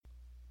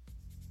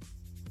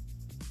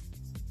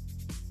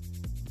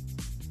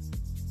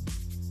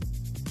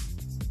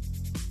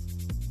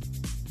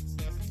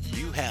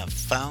have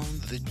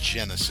found the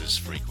Genesis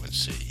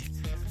frequency.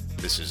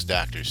 This is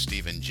Dr.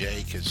 Stephen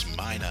J.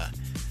 Kazmina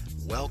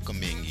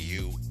welcoming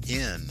you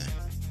in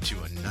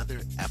to another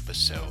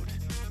episode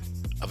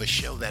of a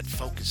show that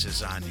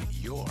focuses on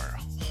your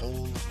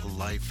whole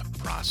life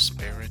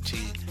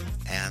prosperity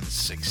and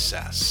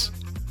success.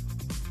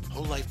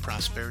 Whole life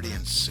prosperity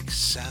and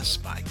success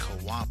by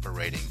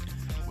cooperating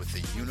with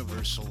the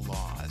universal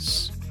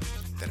laws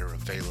that are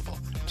available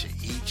to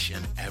each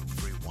and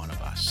every one of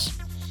us.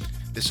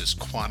 This is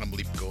Quantum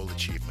Leap Goal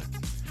Achievement,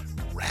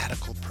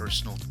 radical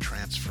personal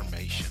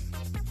transformation,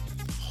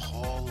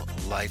 whole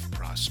life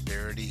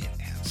prosperity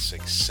and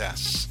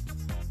success.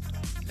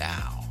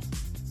 Now,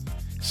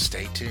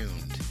 stay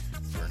tuned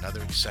for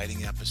another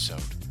exciting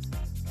episode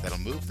that'll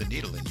move the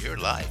needle in your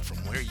life from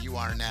where you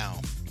are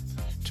now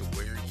to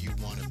where you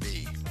want to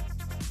be.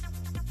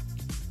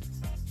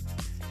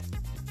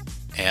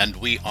 And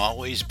we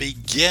always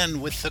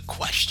begin with the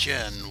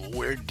question,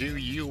 where do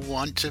you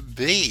want to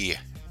be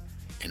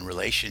in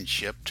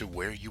relationship to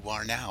where you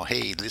are now?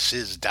 Hey, this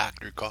is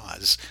Dr.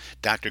 Cause.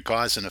 Dr.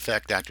 Cause, in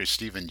effect, Dr.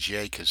 Stephen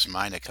J.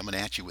 Kazmina coming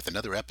at you with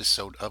another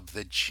episode of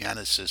the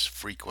Genesis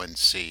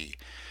frequency,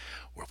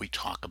 where we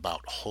talk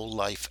about whole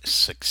life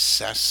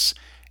success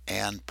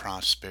and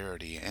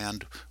prosperity.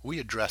 And we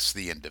address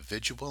the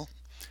individual,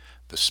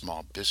 the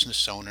small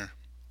business owner,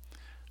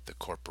 the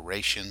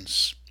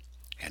corporations,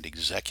 and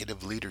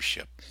executive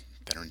leadership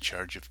that are in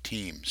charge of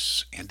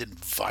teams and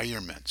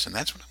environments. And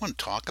that's what I want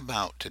to talk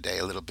about today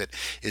a little bit,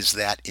 is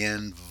that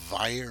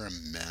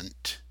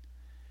environment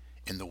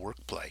in the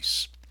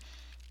workplace.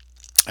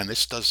 And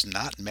this does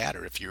not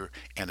matter if you're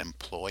an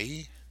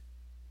employee,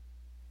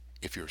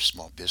 if you're a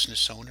small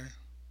business owner,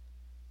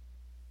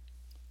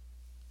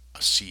 a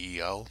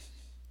CEO,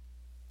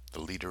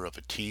 the leader of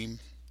a team,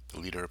 the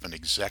leader of an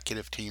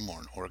executive team or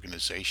an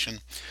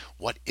organization.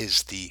 What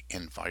is the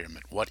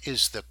environment? What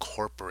is the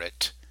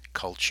corporate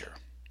culture?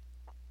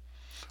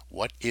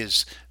 What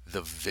is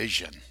the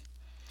vision?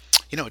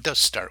 You know, it does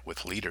start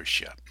with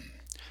leadership,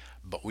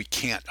 but we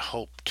can't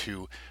hope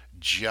to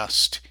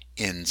just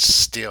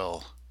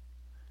instill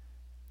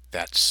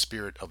that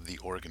spirit of the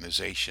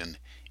organization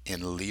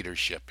in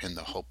leadership in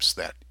the hopes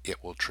that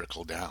it will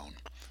trickle down.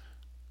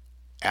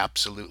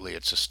 Absolutely,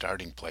 it's a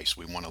starting place.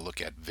 We want to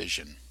look at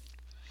vision.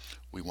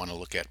 We want to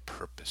look at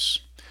purpose.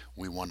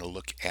 We want to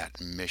look at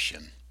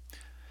mission.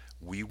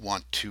 We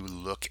want to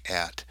look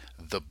at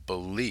the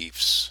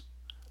beliefs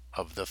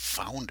of the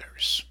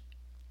founders,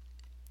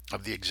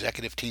 of the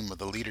executive team, of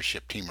the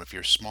leadership team. Or if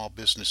you're a small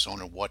business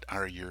owner, what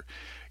are your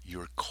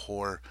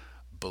core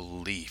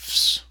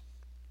beliefs?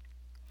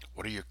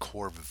 What are your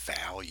core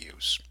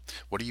values?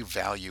 What do you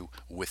value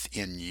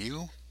within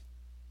you,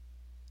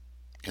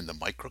 in the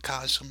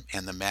microcosm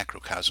and the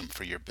macrocosm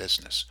for your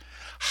business?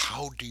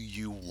 How do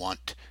you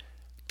want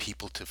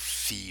people to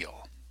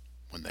feel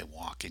when they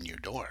walk in your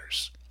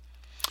doors?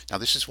 Now,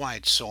 this is why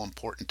it's so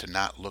important to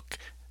not look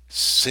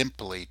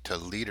simply to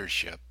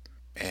leadership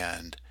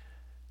and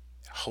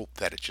hope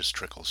that it just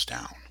trickles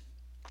down.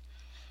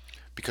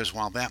 Because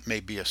while that may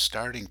be a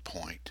starting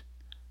point,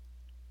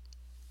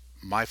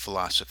 my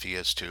philosophy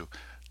is to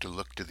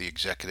look to the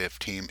executive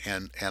team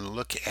and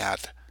look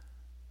at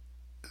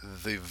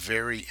the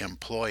very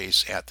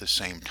employees at the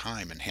same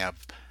time and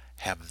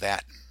have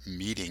that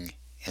meeting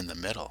in the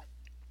middle.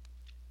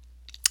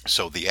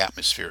 So the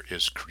atmosphere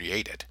is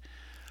created.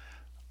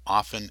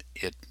 Often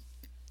it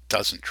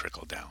doesn't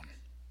trickle down.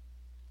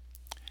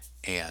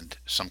 And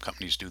some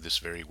companies do this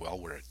very well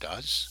where it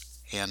does.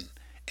 And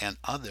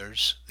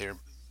others,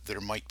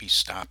 there might be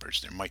stoppers,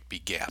 there might be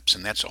gaps.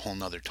 And that's a whole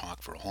nother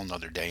talk for a whole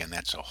nother day. And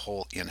that's a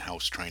whole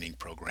in-house training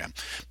program.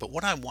 But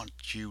what I want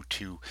you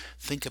to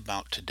think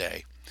about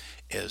today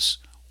is,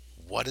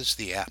 what is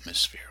the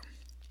atmosphere?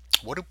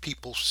 What do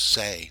people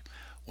say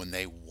when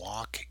they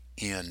walk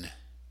in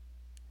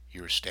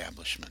your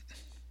establishment?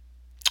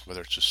 Whether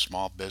it's a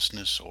small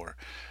business or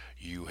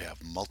you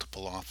have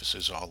multiple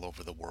offices all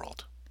over the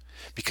world.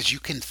 Because you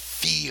can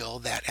feel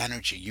that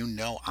energy. You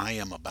know I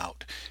am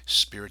about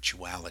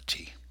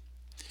spirituality.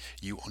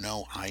 You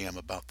know I am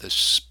about the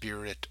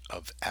spirit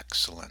of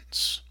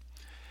excellence.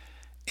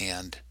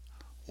 And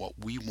what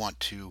we want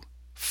to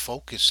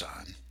focus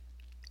on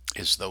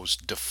is those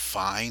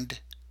defined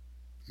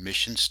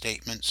mission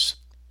statements,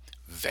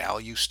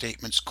 value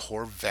statements,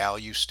 core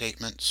value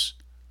statements,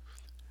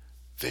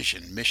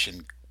 vision,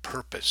 mission,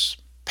 purpose,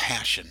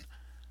 passion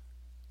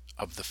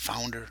of the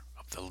founder,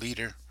 of the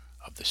leader,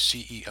 of the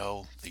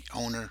CEO, the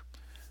owner,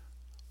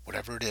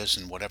 whatever it is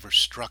in whatever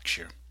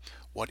structure.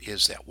 What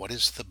is that? What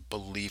is the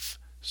belief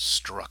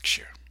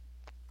structure?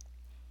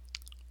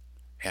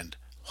 And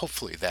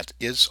hopefully that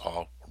is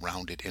all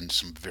rounded in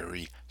some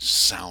very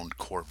sound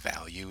core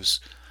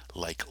values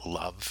like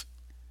love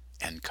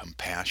and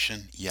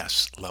compassion.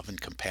 Yes, love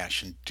and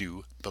compassion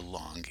do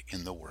belong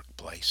in the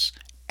workplace,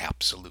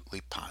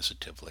 absolutely,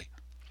 positively.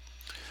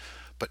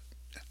 But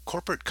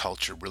corporate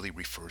culture really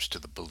refers to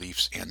the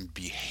beliefs and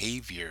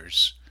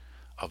behaviors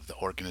of the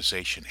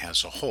organization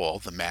as a whole,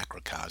 the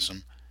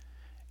macrocosm,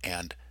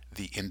 and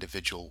the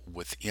individual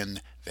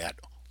within that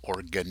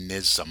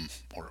organism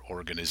or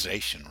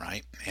organization,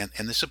 right?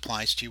 And this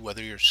applies to you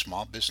whether you're a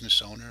small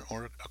business owner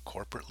or a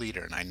corporate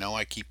leader. And I know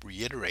I keep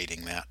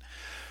reiterating that,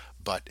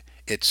 but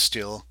it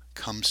still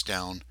comes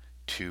down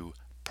to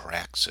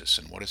praxis.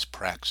 And what is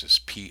praxis?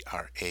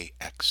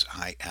 Praxis.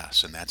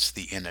 And that's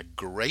the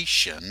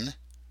integration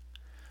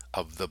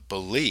of the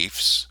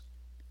beliefs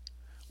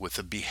with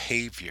the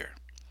behavior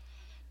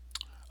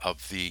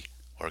of the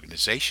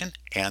organization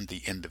and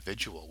the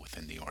individual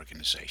within the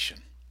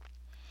organization.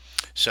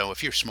 So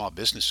if you're a small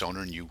business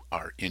owner and you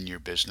are in your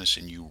business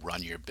and you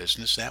run your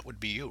business, that would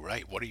be you,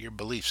 right? What are your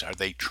beliefs? Are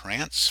they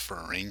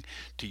transferring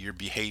to your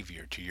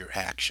behavior, to your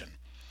action?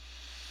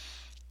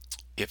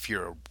 If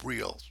you're a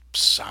real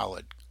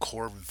solid,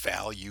 core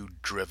value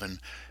driven,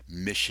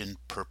 mission,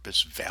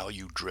 purpose,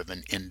 value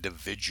driven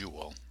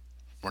individual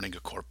running a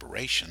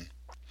corporation,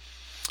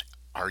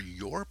 are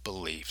your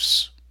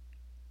beliefs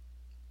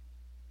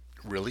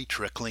really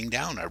trickling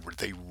down? Are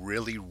they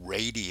really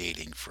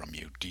radiating from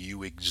you? Do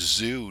you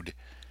exude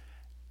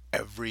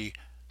every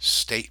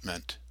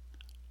statement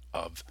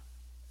of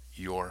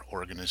your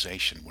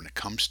organization when it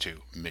comes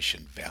to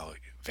mission,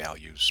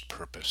 values,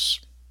 purpose,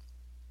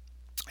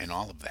 and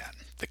all of that?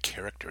 The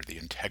character, the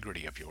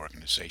integrity of your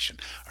organization.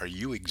 Are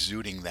you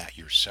exuding that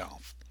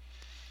yourself?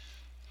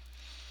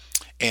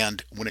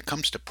 And when it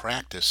comes to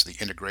practice, the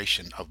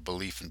integration of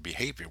belief and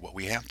behavior, what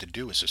we have to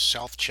do is a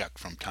self check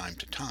from time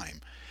to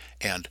time.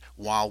 And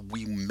while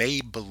we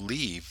may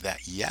believe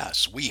that,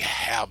 yes, we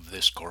have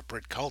this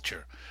corporate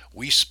culture,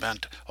 we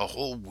spent a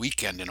whole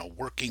weekend in a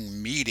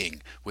working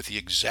meeting with the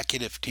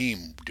executive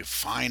team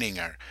defining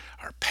our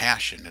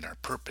passion and our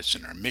purpose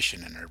and our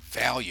mission and our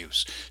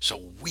values. So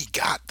we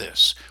got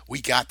this.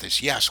 We got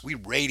this. Yes, we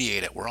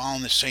radiate it. We're all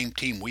on the same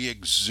team. We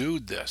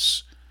exude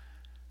this.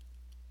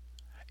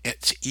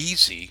 It's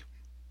easy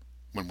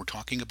when we're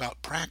talking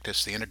about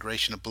practice, the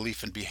integration of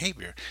belief and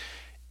behavior.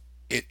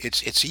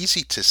 It's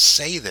easy to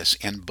say this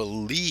and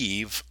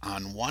believe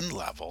on one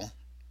level,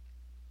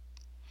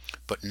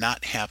 but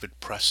not have it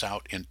press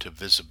out into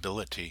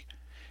visibility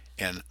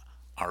in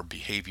our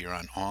behavior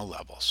on all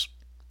levels.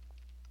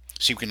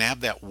 So you can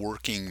have that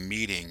working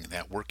meeting,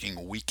 that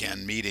working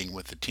weekend meeting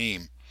with the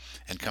team,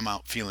 and come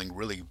out feeling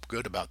really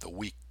good about the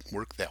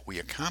work that we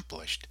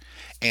accomplished,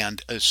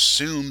 and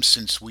assume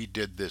since we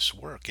did this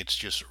work, it's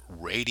just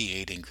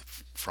radiating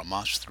from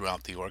us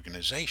throughout the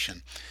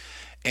organization.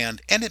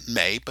 And it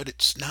may, but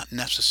it's not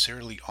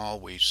necessarily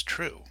always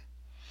true.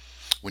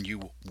 When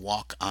you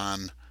walk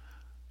on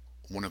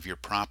one of your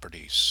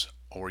properties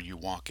or you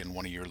walk in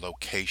one of your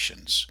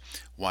locations,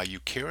 while you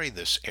carry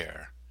this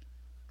air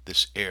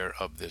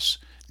of this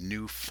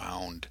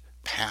newfound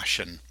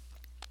passion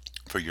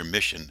for your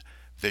mission,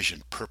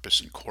 vision, purpose,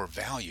 and core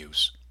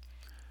values,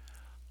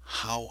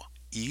 how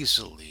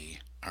easily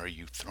are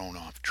you thrown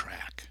off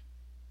track?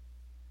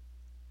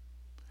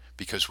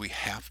 Because we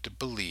have to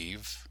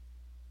believe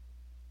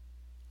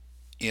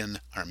in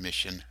our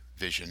mission,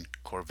 vision,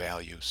 core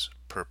values,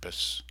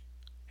 purpose,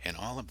 and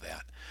all of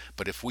that.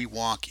 But if we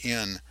walk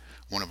in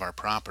one of our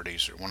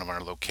properties or one of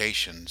our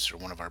locations or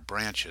one of our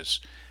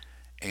branches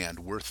and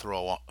we're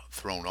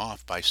thrown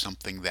off by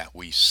something that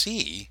we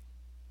see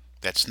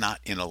that's not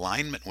in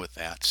alignment with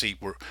that. See,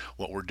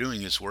 what we're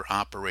doing is we're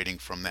operating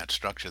from that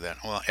structure that,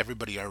 well,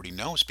 everybody already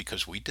knows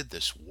because we did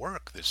this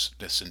work,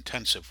 this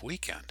intensive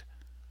weekend.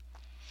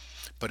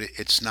 But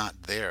it's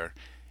not there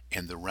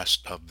in the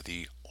rest of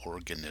the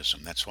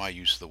organism. That's why I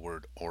use the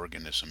word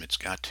organism. It's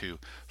got to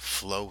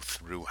flow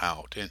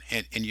throughout.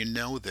 And you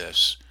know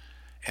this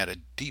at a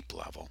deep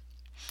level.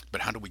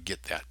 But how do we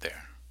get that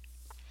there?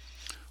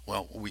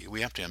 Well,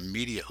 we have to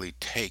immediately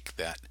take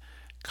that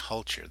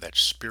culture, that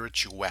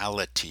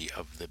spirituality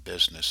of the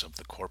business, of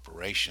the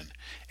corporation,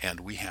 and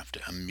we have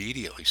to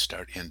immediately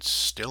start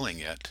instilling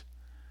it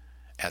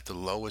at the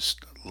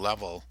lowest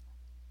level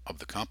of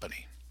the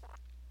company.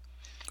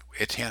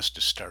 It has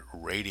to start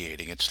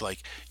radiating. It's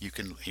like you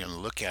can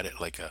look at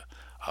it like a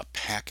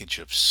package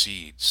of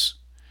seeds.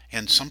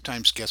 And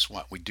sometimes, guess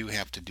what? We do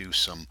have to do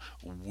some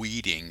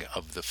weeding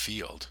of the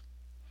field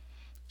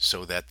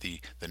so that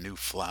the new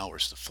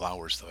flowers, the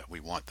flowers that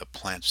we want, the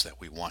plants that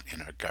we want in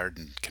our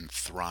garden can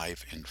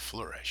thrive and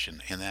flourish.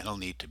 And that'll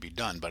need to be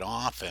done. But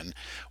often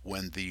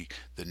when the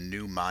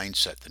new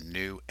mindset, the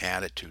new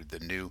attitude, the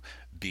new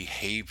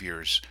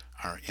behaviors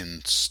are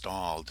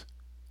installed,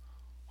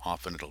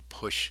 often it'll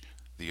push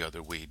the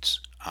other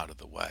weeds out of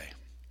the way.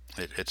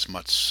 It's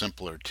much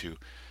simpler to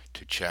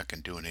check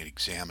and do an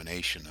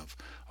examination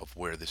of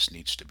where this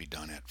needs to be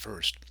done at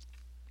first.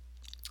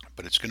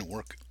 But it's going to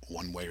work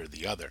one way or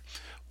the other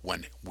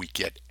when we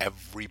get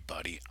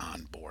everybody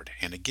on board.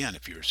 And again,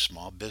 if you're a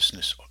small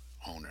business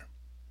owner,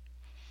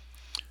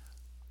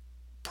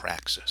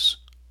 praxis.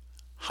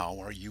 How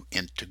are you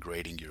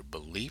integrating your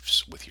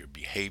beliefs with your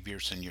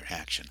behaviors and your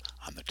action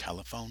on the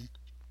telephone,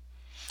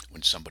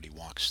 when somebody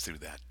walks through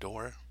that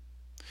door,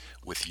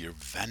 with your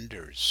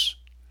vendors?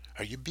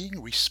 Are you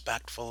being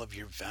respectful of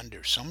your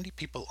vendors? So many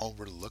people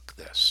overlook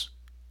this.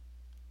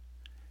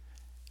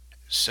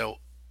 So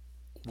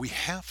we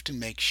have to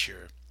make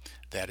sure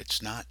that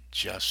it's not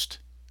just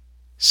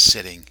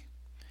sitting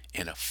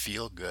in a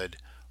feel good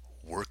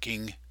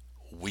working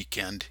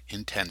weekend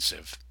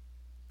intensive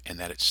and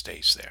that it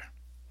stays there.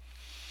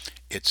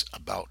 It's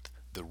about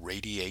the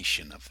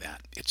radiation of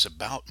that. It's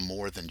about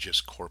more than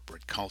just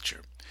corporate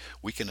culture.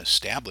 We can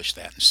establish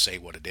that and say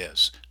what it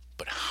is,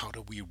 but how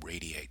do we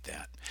radiate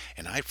that?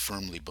 And I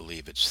firmly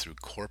believe it's through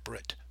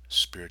corporate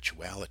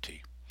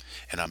spirituality.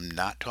 And I'm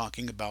not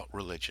talking about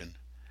religion,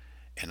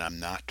 and I'm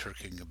not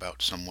talking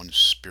about someone's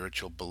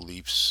spiritual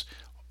beliefs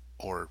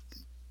or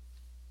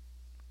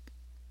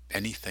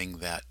anything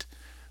that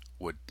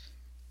would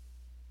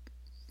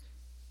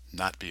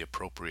not be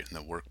appropriate in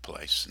the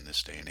workplace in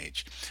this day and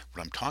age.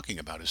 What I'm talking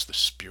about is the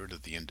spirit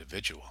of the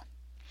individual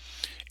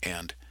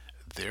and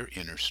their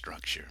inner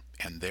structure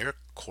and their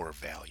core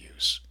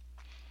values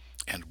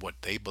and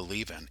what they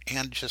believe in,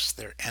 and just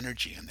their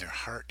energy and their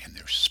heart and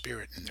their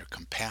spirit and their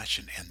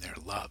compassion and their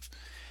love.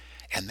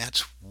 And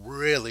that's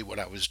really what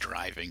I was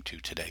driving to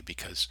today,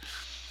 because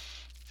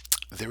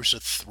there's a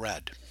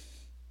thread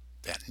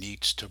that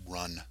needs to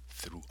run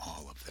through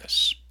all of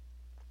this,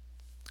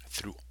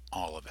 through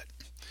all of it.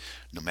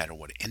 No matter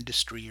what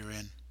industry you're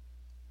in,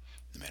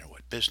 no matter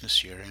what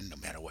business you're in, no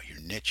matter what your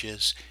niche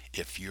is,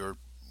 if you're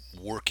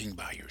working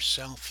by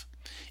yourself,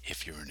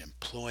 if you're an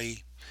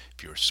employee,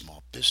 if you're a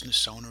small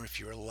business owner, if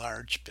you're a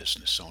large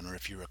business owner,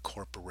 if you're a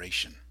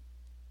corporation,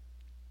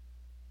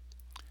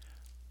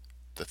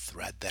 the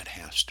thread that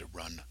has to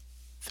run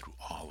through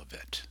all of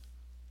it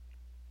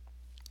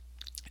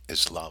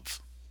is love.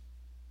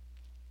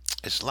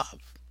 Is love.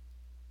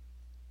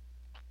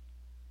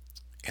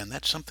 And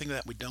that's something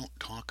that we don't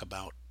talk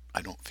about,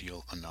 I don't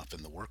feel, enough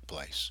in the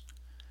workplace.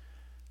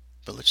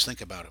 But let's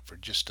think about it for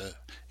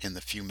in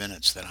the few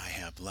minutes that I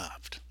have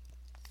left.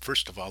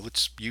 First of all,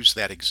 let's use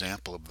that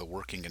example of the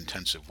working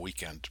intensive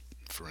weekend,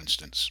 for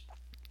instance.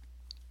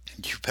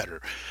 You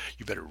better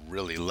you better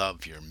really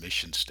love your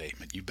mission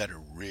statement. You better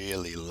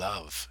really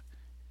love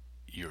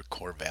your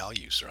core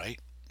values, right?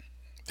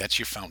 That's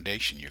your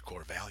foundation, your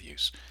core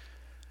values.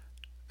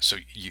 So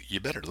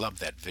you better love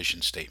that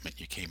vision statement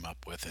you came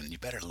up with, and you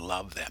better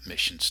love that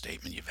mission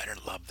statement. You better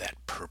love that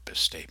purpose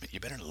statement.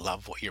 You better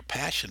love what you're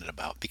passionate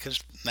about,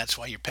 because that's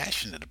why you're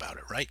passionate about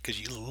it, right?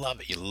 Because you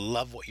love it. You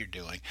love what you're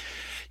doing.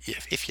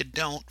 If you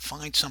don't,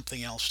 find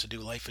something else to do.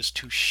 Life is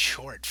too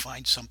short.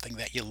 Find something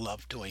that you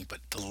love doing,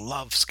 but the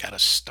love's got to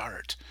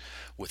start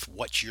with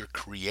what you're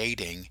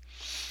creating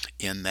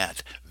in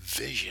that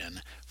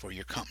vision for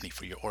your company,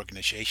 for your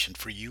organization,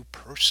 for you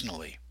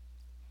personally.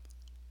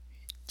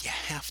 You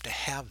have to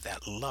have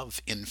that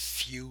love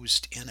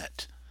infused in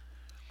it.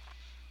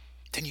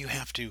 Then you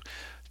have to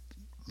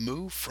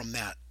move from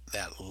that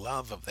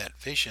love of that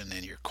vision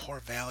and your core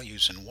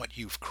values and what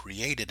you've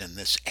created in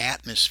this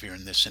atmosphere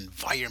and this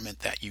environment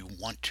that you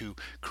want to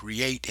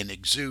create and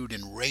exude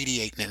and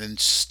radiate and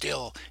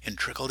instill and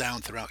trickle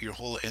down throughout your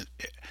whole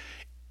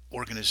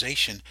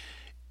organization.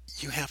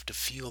 You have to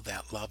feel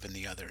that love in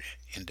the other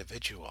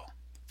individual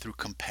through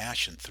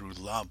compassion, through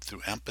love, through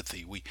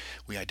empathy. We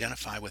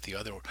identify with the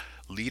other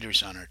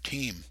leaders on our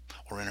team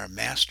or in our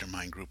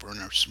mastermind group or in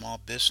our small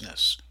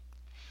business.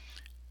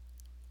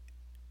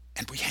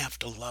 And we have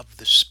to love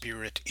the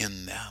spirit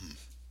in them.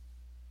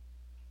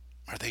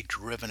 Are they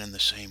driven in the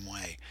same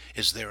way?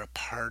 Is there a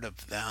part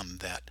of them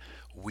that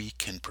we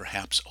can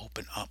perhaps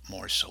open up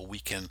more so we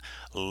can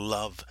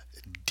love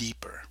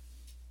deeper?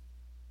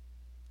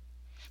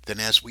 Then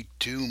as we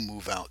do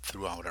move out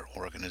throughout our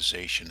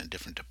organization in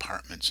different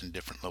departments and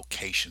different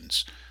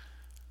locations,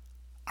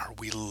 are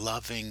we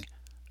loving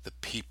the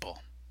people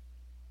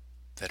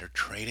that are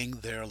trading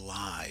their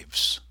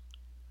lives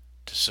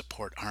to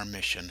support our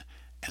mission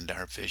and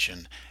our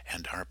vision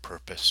and our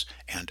purpose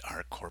and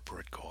our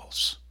corporate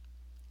goals?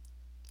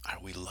 Are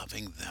we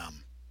loving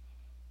them?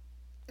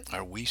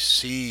 Are we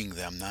seeing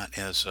them not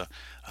as a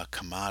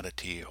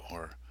commodity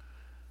or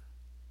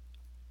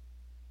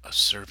a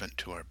servant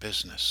to our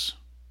business,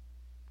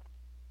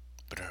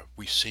 but are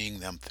we seeing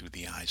them through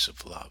the eyes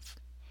of love?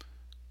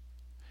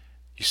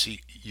 You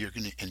see, you're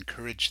going to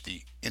encourage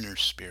the inner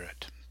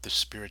spirit, the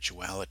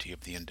spirituality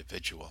of the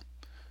individual,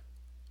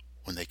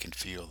 when they can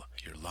feel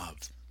your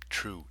love,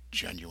 true,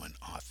 genuine,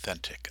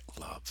 authentic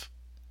love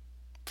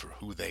for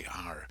who they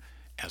are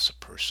as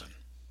a person.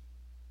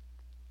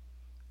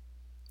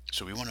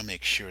 So we want to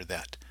make sure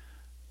that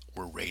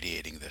we're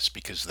radiating this,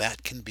 because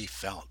that can be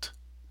felt.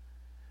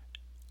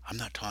 I'm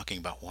not talking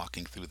about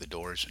walking through the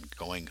doors and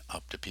going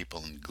up to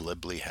people and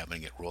glibly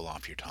having it roll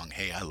off your tongue,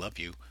 hey, I love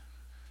you.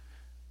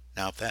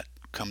 Now, if that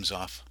comes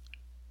off,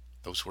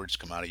 those words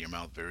come out of your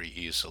mouth very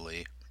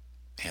easily,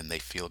 and they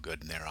feel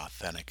good and they're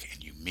authentic,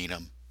 and you mean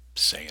them,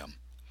 say them.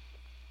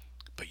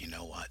 But you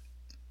know what?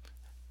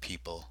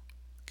 People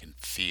can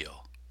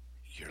feel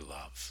your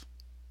love.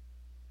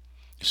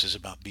 This is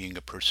about being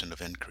a person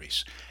of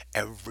increase.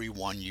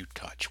 Everyone you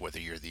touch, whether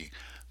you're the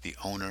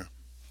owner,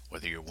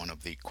 whether you're one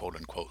of the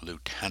quote-unquote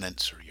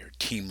lieutenants, or you're a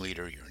team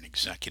leader, you're an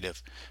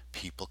executive,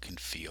 people can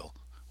feel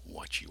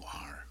what you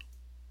are.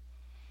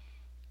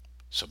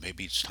 So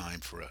maybe it's time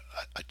for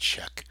a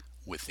check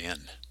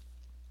within.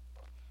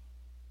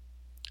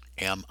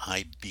 Am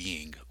I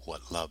being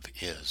what love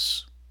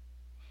is?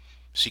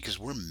 See, because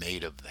we're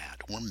made of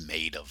that. We're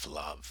made of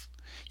love.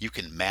 You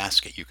can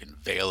mask it, you can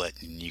veil it,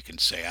 and you can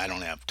say, I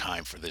don't have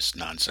time for this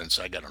nonsense.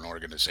 I got an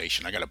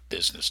organization, I got a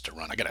business to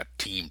run, I got a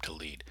team to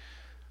lead.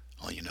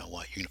 Well, you know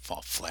what? You're going to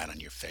fall flat on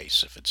your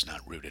face if it's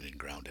not rooted and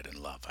grounded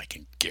in love. I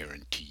can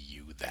guarantee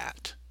you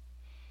that.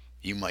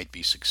 You might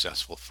be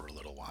successful for a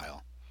little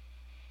while,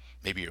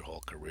 maybe your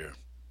whole career,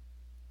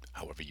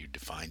 however you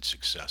define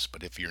success.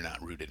 But if you're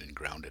not rooted and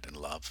grounded in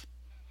love,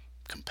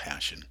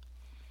 compassion,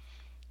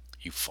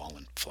 you've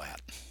fallen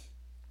flat.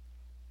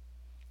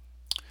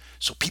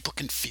 So people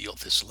can feel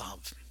this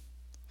love.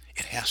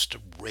 It has to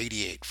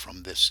radiate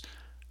from this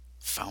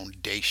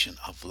foundation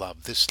of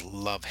love. This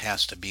love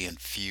has to be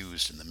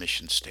infused in the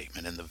mission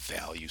statement and the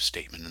value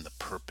statement and the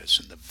purpose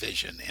and the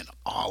vision and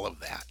all of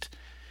that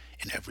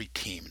in every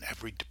team, in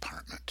every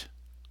department.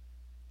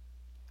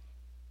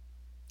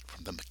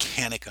 From the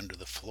mechanic under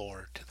the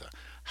floor to the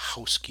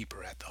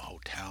housekeeper at the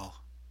hotel,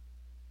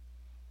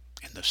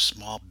 in the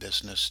small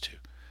business to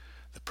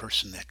the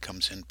person that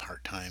comes in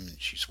part-time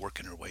and she's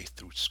working her way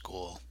through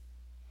school.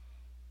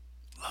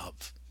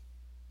 Love,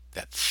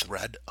 that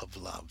thread of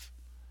love,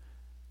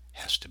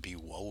 has to be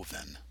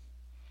woven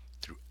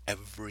through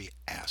every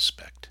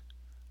aspect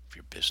of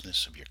your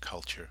business, of your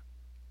culture,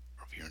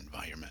 of your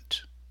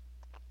environment.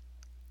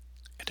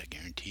 And I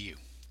guarantee you,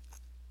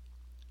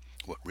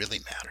 what really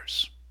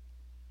matters,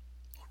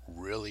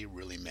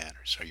 really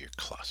matters are your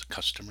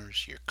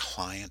customers, your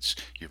clients,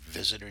 your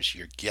visitors,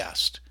 your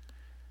guests,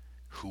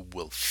 who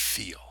will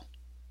feel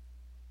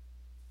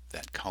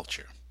that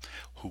culture,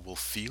 who will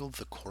feel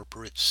the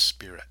corporate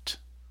spirit,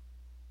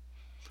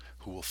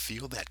 who will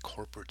feel that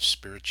corporate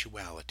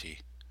spirituality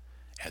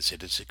as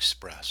it is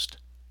expressed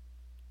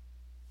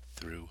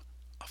through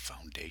a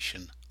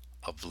foundation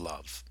of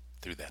love,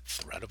 through that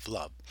thread of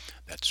love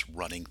that's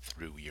running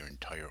through your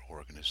entire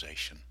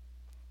organization.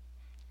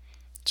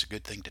 It's a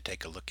good thing to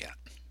take a look at.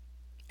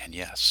 And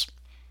yes,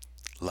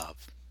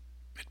 love,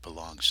 it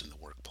belongs in the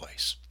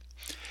workplace.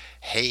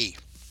 Hey,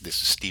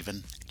 this is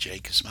Stephen J.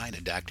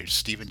 Kosmina, Dr.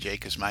 Stephen J.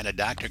 Kosmina,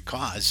 Dr.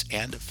 Cause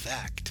and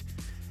Effect.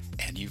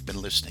 And you've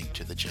been listening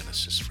to the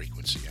Genesis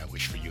Frequency. I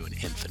wish for you an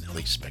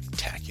infinitely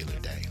spectacular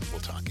day.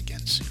 We'll talk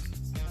again soon.